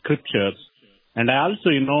from scriptures. And I also,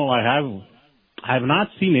 I have not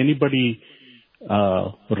seen anybody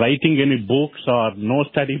writing any books or no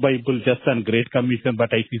study Bible just on Great Commission,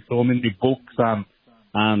 but I see so many books on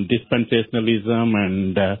dispensationalism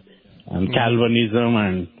and Calvinism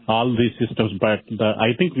and all these systems, but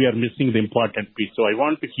I think we are missing the important piece. So I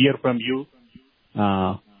want to hear from you.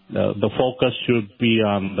 The focus should be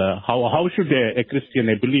on how should a Christian,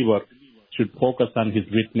 a believer, should focus on his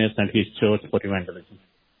witness and his church for evangelism.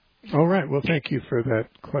 All right. Well, thank you for that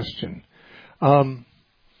question.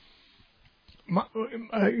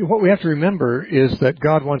 What we have to remember is that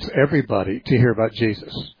God wants everybody to hear about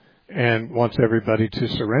Jesus and wants everybody to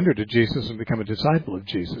surrender to Jesus and become a disciple of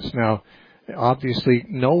Jesus. Now, Obviously,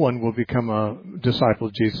 no one will become a disciple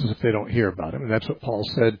of Jesus if they don't hear about him. And that's what Paul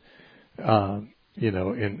said,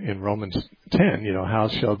 in Romans 10, how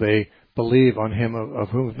shall they believe on him of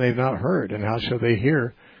whom they've not heard? And how shall they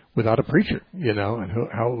hear without a preacher, and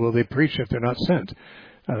how will they preach if they're not sent?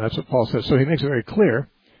 That's what Paul says. So he makes it very clear.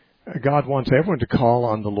 God wants everyone to call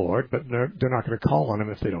on the Lord, but they're not going to call on him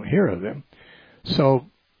if they don't hear of him. So,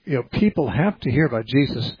 people have to hear about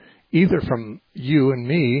Jesus either from you and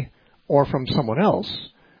me or from someone else.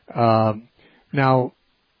 Now,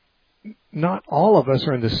 not all of us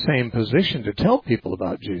are in the same position to tell people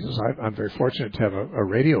about Jesus. I'm very fortunate to have a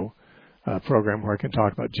radio program where I can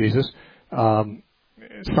talk about Jesus.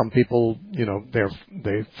 Some people,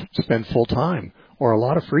 they spend full time or a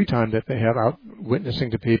lot of free time that they have out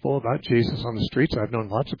witnessing to people about Jesus on the streets. I've known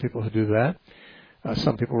lots of people who do that.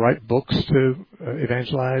 Some people write books to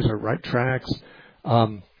evangelize or write tracts.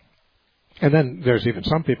 And then there's even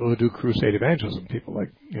some people who do crusade evangelism, people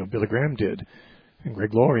like, Billy Graham did and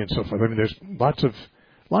Greg Laurie and so forth. I mean, there's lots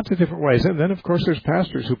of different ways. And then, of course, there's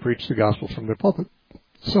pastors who preach the gospel from their pulpit.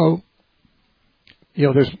 So,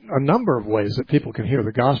 there's a number of ways that people can hear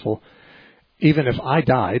the gospel. Even if I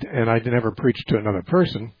died and I never preached to another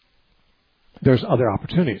person, there's other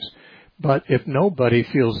opportunities. But if nobody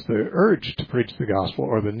feels the urge to preach the gospel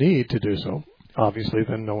or the need to do so, obviously,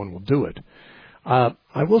 then no one will do it.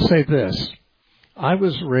 I will say this. I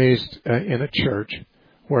was raised in a church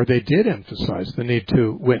where they did emphasize the need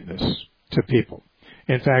to witness to people.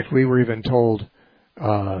 In fact, we were even told,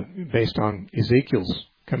 based on Ezekiel's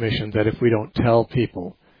commission, that if we don't tell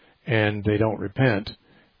people and they don't repent,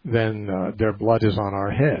 then their blood is on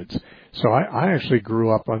our heads. So I actually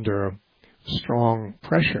grew up under strong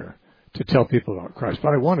pressure to tell people about Christ,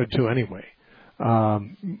 but I wanted to anyway.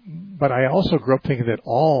 But I also grew up thinking that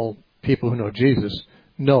all people who know Jesus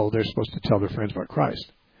know they're supposed to tell their friends about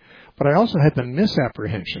Christ. But I also had the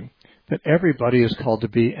misapprehension that everybody is called to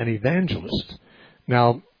be an evangelist.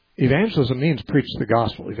 Now, evangelism means preach the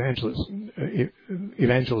gospel. Evangel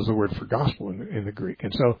is the word for gospel in the Greek.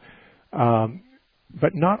 And so,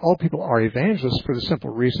 but not all people are evangelists for the simple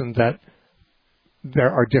reason that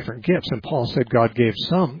there are different gifts. And Paul said God gave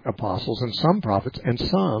some apostles and some prophets and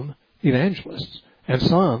some evangelists and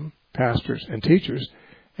some pastors and teachers.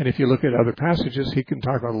 And if you look at other passages, he can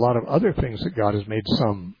talk about a lot of other things that God has made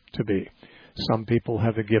some to be. Some people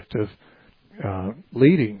have the gift of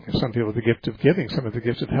leading. Some people have the gift of giving. Some have the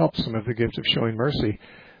gift of help. Some have the gift of showing mercy.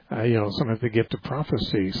 Some have the gift of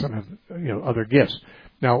prophecy. Some have, other gifts.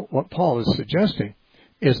 Now, what Paul is suggesting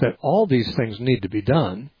is that all these things need to be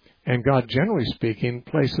done. And God, generally speaking,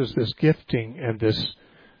 places this gifting and this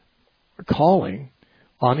calling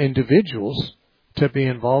on individuals to be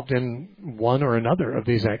involved in one or another of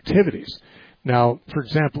these activities. Now, for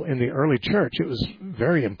example, in the early church, it was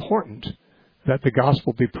very important that the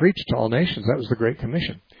gospel be preached to all nations. That was the Great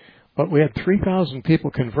Commission. But we had 3,000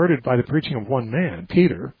 people converted by the preaching of one man,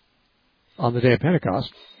 Peter, on the day of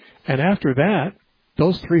Pentecost. And after that,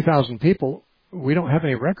 those 3,000 people, we don't have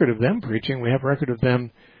any record of them preaching. We have record of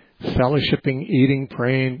them fellowshipping, eating,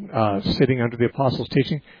 praying, sitting under the apostles'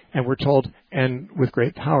 teaching. And we're told, and with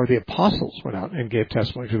great power, the apostles went out and gave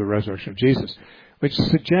testimony to the resurrection of Jesus, which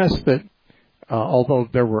suggests that although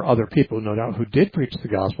there were other people, no doubt, who did preach the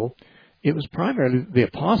gospel, it was primarily the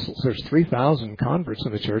apostles. There's 3,000 converts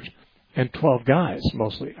in the church and 12 guys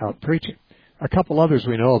mostly out preaching. A couple others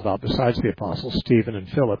we know about besides the apostles, Stephen and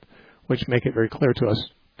Philip, which make it very clear to us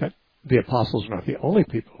that the apostles are not the only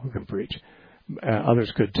people who can preach.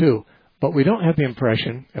 Others could too. But we don't have the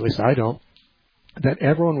impression, at least I don't, that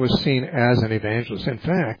everyone was seen as an evangelist. In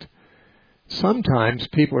fact, sometimes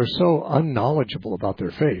people are so unknowledgeable about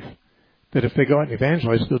their faith that if they go out and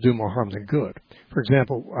evangelize, they'll do more harm than good. For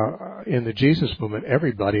example, in the Jesus movement,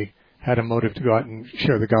 everybody had a motive to go out and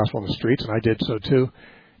share the gospel on the streets, and I did so too.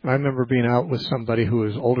 And I remember being out with somebody who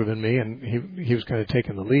was older than me, and he was kind of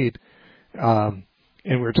taking the lead. And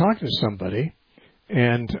we were talking to somebody,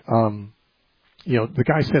 and the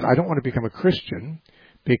guy said, "I don't want to become a Christian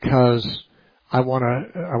because I want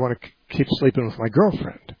to keep sleeping with my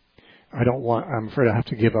girlfriend. I'm afraid I have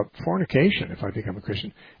to give up fornication if I become a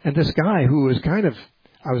Christian." And this guy who was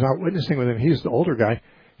I was out witnessing with him, he's the older guy,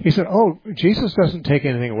 he said, "Oh, Jesus doesn't take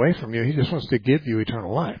anything away from you. He just wants to give you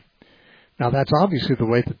eternal life." Now, that's obviously the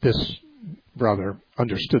way that this brother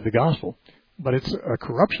understood the gospel, but it's a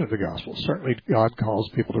corruption of the gospel. Certainly, God calls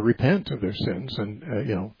people to repent of their sins,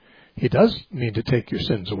 and, He does mean to take your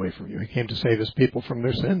sins away from you. He came to save His people from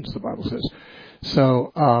their sins, the Bible says.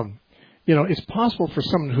 So, it's possible for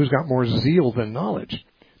someone who's got more zeal than knowledge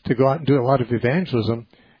to go out and do a lot of evangelism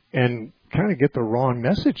and kind of get the wrong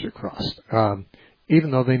message across, even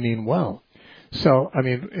though they mean well. So, I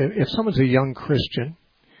mean, if someone's a young Christian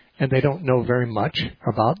and they don't know very much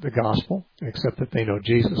about the gospel, except that they know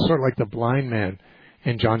Jesus, sort of like the blind man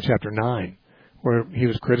in John chapter 9, where he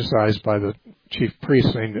was criticized by the chief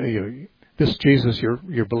priest saying, this Jesus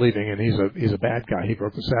you're believing, and he's a bad guy. He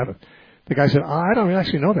broke the Sabbath. The guy said, I don't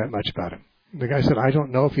actually know that much about him. The guy said, I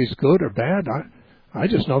don't know if he's good or bad. I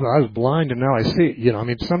just know that I was blind and now I see. I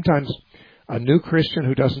mean, sometimes a new Christian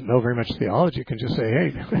who doesn't know very much theology can just say,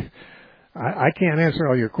 hey, I can't answer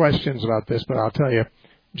all your questions about this, but I'll tell you,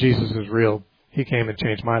 Jesus is real. He came and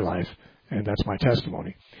changed my life, and that's my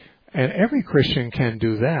testimony. And every Christian can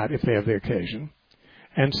do that if they have the occasion.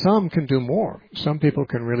 And some can do more. Some people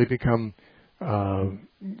can really become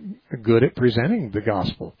good at presenting the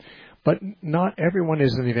gospel. But not everyone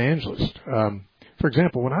is an evangelist. For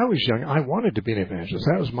example, when I was young, I wanted to be an evangelist.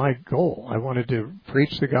 That was my goal. I wanted to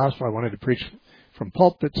preach the gospel. I wanted to preach from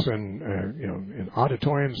pulpits and in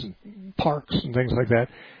auditoriums and parks and things like that.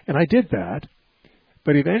 And I did that.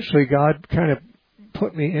 But eventually God kind of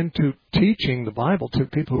put me into teaching the Bible to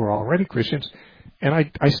people who are already Christians. And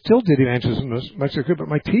I still did evangelism as much as I could, but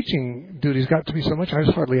my teaching duties got to be so much I was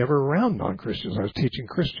hardly ever around non-Christians. I was teaching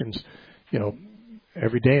Christians,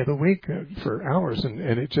 every day of the week for hours, and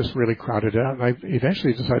it just really crowded it out. And I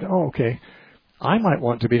eventually decided, okay, I might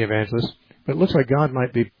want to be an evangelist, but it looks like God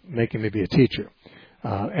might be making me be a teacher.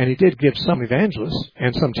 And he did give some evangelists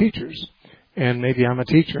and some teachers. And maybe I'm a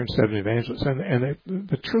teacher instead of an evangelist. And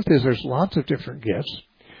the truth is there's lots of different gifts.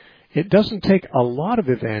 It doesn't take a lot of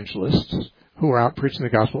evangelists who are out preaching the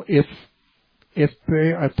gospel if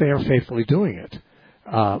they are faithfully doing it.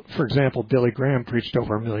 For example, Billy Graham preached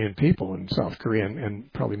over 1 million people in South Korea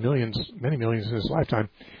and probably many millions in his lifetime.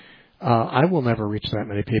 I will never reach that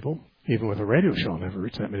many people. Even with a radio show, I'll never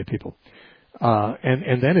reach that many people.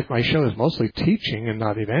 And then if my show is mostly teaching and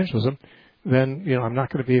not evangelism, then, I'm not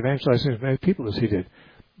going to be evangelizing as many people as he did.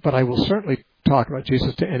 But I will certainly talk about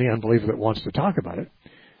Jesus to any unbeliever that wants to talk about it.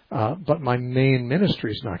 But my main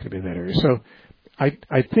ministry is not going to be in that area. So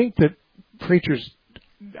I think that preachers,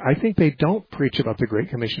 they don't preach about the Great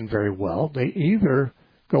Commission very well. They either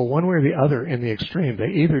go one way or the other in the extreme.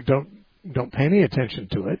 They either don't pay any attention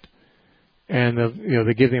to it, and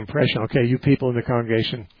they give the impression, okay, you people in the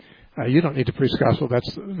congregation, you don't need to preach the gospel.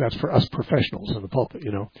 That's for us professionals in the pulpit,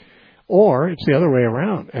 Or it's the other way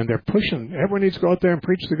around, and they're pushing. Everyone needs to go out there and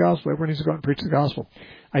preach the gospel. Everyone needs to go out and preach the gospel.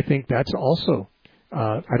 I think that's also.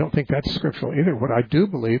 I don't think that's scriptural either. What I do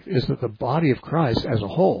believe is that the body of Christ as a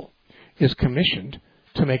whole is commissioned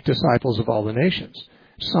to make disciples of all the nations.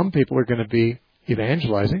 Some people are going to be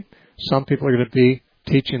evangelizing. Some people are going to be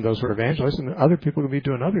teaching those who are evangelizing, and other people are going to be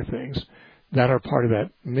doing other things that are part of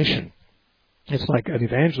that mission. It's like an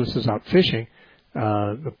evangelist is out fishing,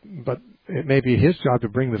 but it may be his job to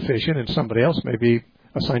bring the fish in, and somebody else may be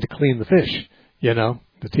assigned to clean the fish,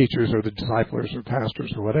 the teachers or the disciplers or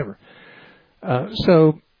pastors or whatever.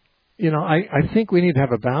 So, I think we need to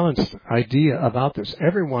have a balanced idea about this.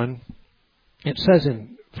 Everyone, it says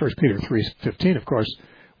in 1 Peter 3:15, of course,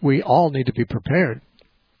 we all need to be prepared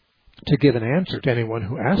to give an answer to anyone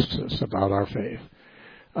who asks us about our faith.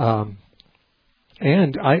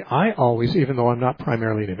 And I always, even though I'm not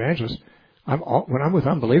primarily an evangelist, when I'm with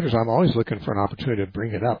unbelievers, I'm always looking for an opportunity to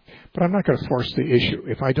bring it up. But I'm not going to force the issue.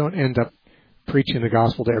 If I don't end up preaching the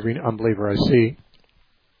gospel to every unbeliever I see,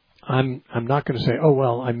 I'm not going to say, oh,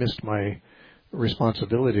 well, I missed my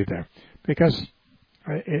responsibility there. Because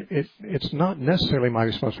it's not necessarily my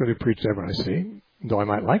responsibility to preach to everyone I see, though I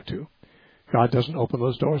might like to. God doesn't open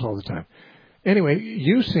those doors all the time. Anyway,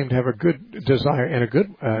 you seem to have a good desire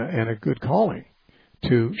and a good calling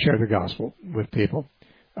to share the gospel with people.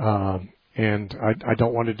 And I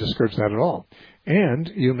don't want to discourage that at all.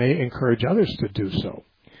 And you may encourage others to do so.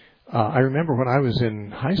 I remember when I was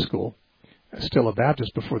in high school, still a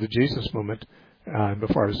Baptist before the Jesus movement,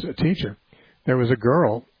 before I was a teacher, there was a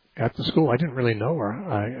girl at the school. I didn't really know her.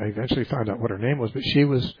 I eventually found out what her name was, but she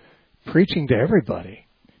was preaching to everybody.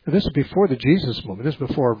 Now, this is before the Jesus movement. This is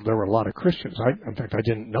before there were a lot of Christians. In fact, I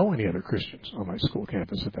didn't know any other Christians on my school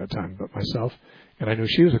campus at that time but myself. And I knew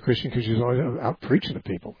she was a Christian because she was always out preaching to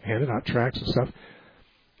people, handing out tracts and stuff.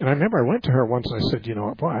 And I remember I went to her once and I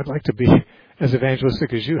said, boy, I'd like to be as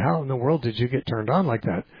evangelistic as you. How in the world did you get turned on like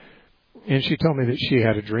that? And she told me that she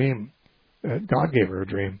had a dream. God gave her a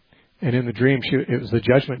dream. And in the dream, it was the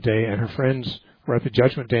judgment day, and her friends were at the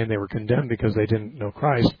judgment day, and they were condemned because they didn't know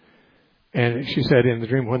Christ. And she said in the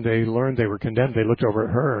dream, when they learned they were condemned, they looked over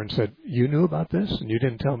at her and said, you knew about this, and you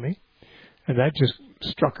didn't tell me? And that just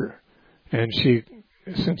struck her. And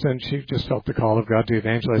since then, she just felt the call of God to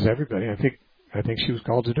evangelize everybody. I think she was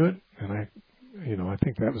called to do it, and I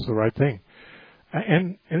think that was the right thing.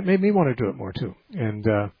 And it made me want to do it more too. And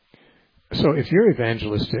so if you're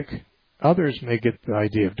evangelistic, others may get the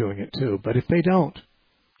idea of doing it too. But if they don't,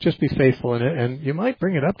 just be faithful in it. And you might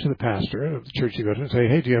bring it up to the pastor of the church you go to and say,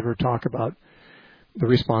 hey, do you ever talk about the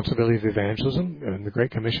responsibility of evangelism and the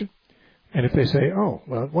Great Commission? And if they say, oh,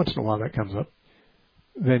 well, once in a while that comes up,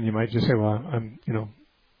 then you might just say, well,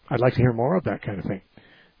 I'd like to hear more of that kind of thing.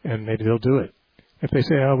 And maybe they'll do it. If they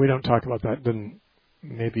say, oh, we don't talk about that, then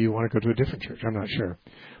maybe you want to go to a different church. I'm not sure.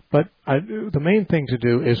 But the main thing to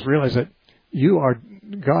do is realize that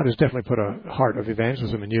God has definitely put a heart of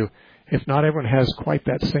evangelism in you. If not everyone has quite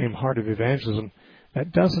that same heart of evangelism,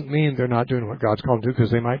 that doesn't mean they're not doing what God's called them to do,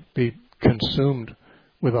 because they might be consumed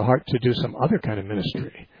with a heart to do some other kind of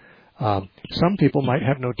ministry. Some people might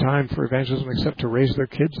have no time for evangelism except to raise their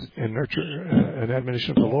kids and nurture an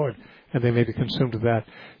admonition of the Lord, and they may be consumed with that.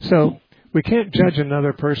 So we can't judge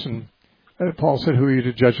another person. Paul said, who are you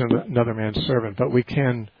to judge another man's servant? But we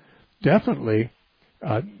can definitely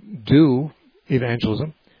do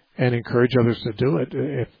evangelism and encourage others to do it.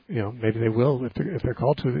 If maybe they will, if they're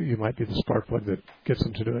called to it, you might be the spark plug that gets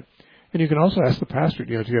them to do it. And you can also ask the pastor,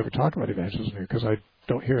 do you ever talk about evangelism here? Because I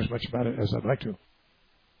don't hear as much about it as I'd like to.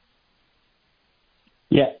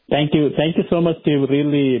 Yeah, thank you. Thank you so much, Steve.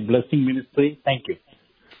 Really blessing ministry. Thank you.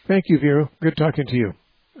 Thank you, Viru. Good talking to you.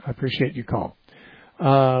 I appreciate your call.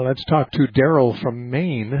 Let's talk to Daryl from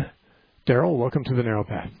Maine. Daryl, welcome to the Narrow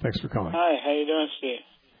Path. Thanks for calling. Hi, how you doing, Steve?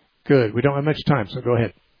 Good. We don't have much time, so go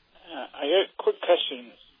ahead. I got a quick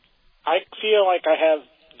question. I feel like I have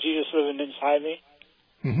Jesus living inside me,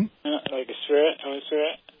 like a spirit, Holy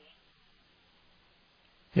Spirit.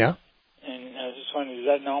 Yeah. And I was just wondering, is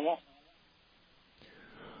that normal?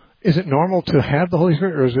 Is it normal to have the Holy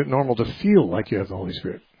Spirit, or is it normal to feel like you have the Holy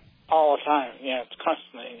Spirit? All the time, yeah, it's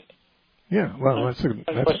constantly. Yeah, well, I think.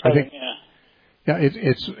 Yeah,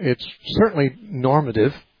 it's certainly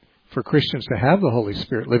normative for Christians to have the Holy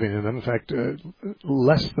Spirit living in them. In fact,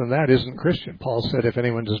 less than that isn't Christian. Paul said, if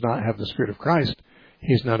anyone does not have the Spirit of Christ,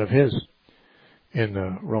 he's none of his, in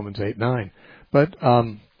Romans 8:9. But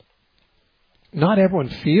not everyone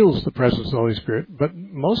feels the presence of the Holy Spirit, but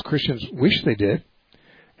most Christians wish they did.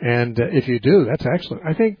 And if you do, that's excellent.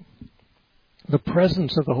 I think the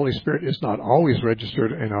presence of the Holy Spirit is not always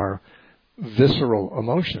registered in our visceral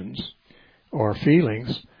emotions or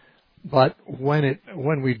feelings, but when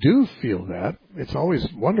we do feel that, it's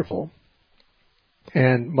always wonderful.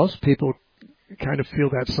 And most people kind of feel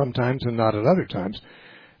that sometimes and not at other times.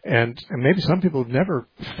 And maybe some people have never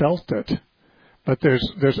felt it, but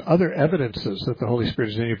there's other evidences that the Holy Spirit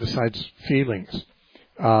is in you besides feelings.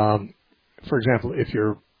 For example,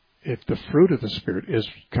 if the fruit of the Spirit is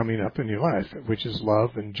coming up in your life, which is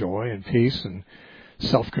love and joy and peace and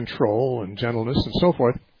self-control and gentleness and so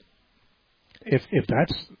forth, if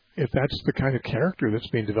that's the kind of character that's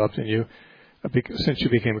being developed in you since you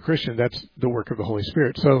became a Christian, that's the work of the Holy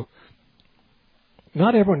Spirit. So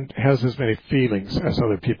not everyone has as many feelings as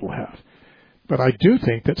other people have. But I do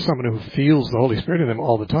think that someone who feels the Holy Spirit in them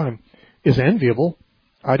all the time is enviable.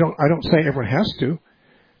 I don't say everyone has to,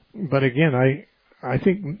 but again, I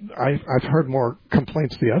think I've heard more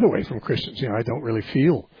complaints the other way from Christians. I don't really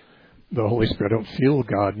feel the Holy Spirit. I don't feel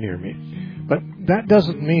God near me. But that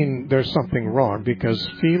doesn't mean there's something wrong, because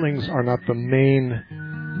feelings are not the main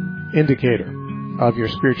indicator of your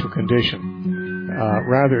spiritual condition.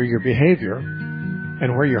 Rather, your behavior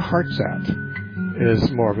and where your heart's at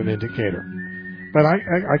is more of an indicator. But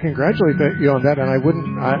I congratulate you on that, and I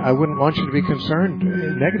wouldn't want you to be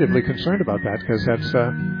negatively concerned about that, because that's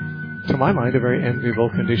to my mind, a very enviable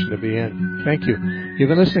condition to be in. Thank you. You've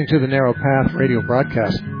been listening to the Narrow Path radio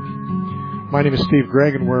broadcast. My name is Steve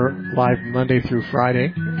Gregg, and we're live Monday through Friday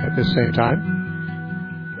at this same time.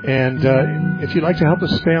 And if you'd like to help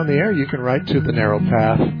us stay on the air, you can write to the Narrow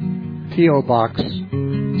Path, P.O. Box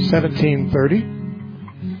 1730,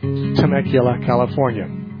 Temecula, California,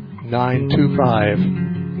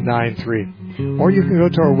 92593. Or you can go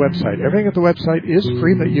to our website. Everything at the website is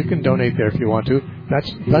free, but you can donate there if you want to.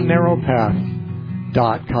 That's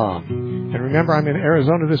thenarrowpath.com. And remember, I'm in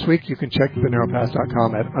Arizona this week. You can check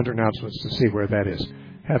thenarrowpath.com under announcements to see where that is.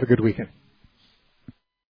 Have a good weekend.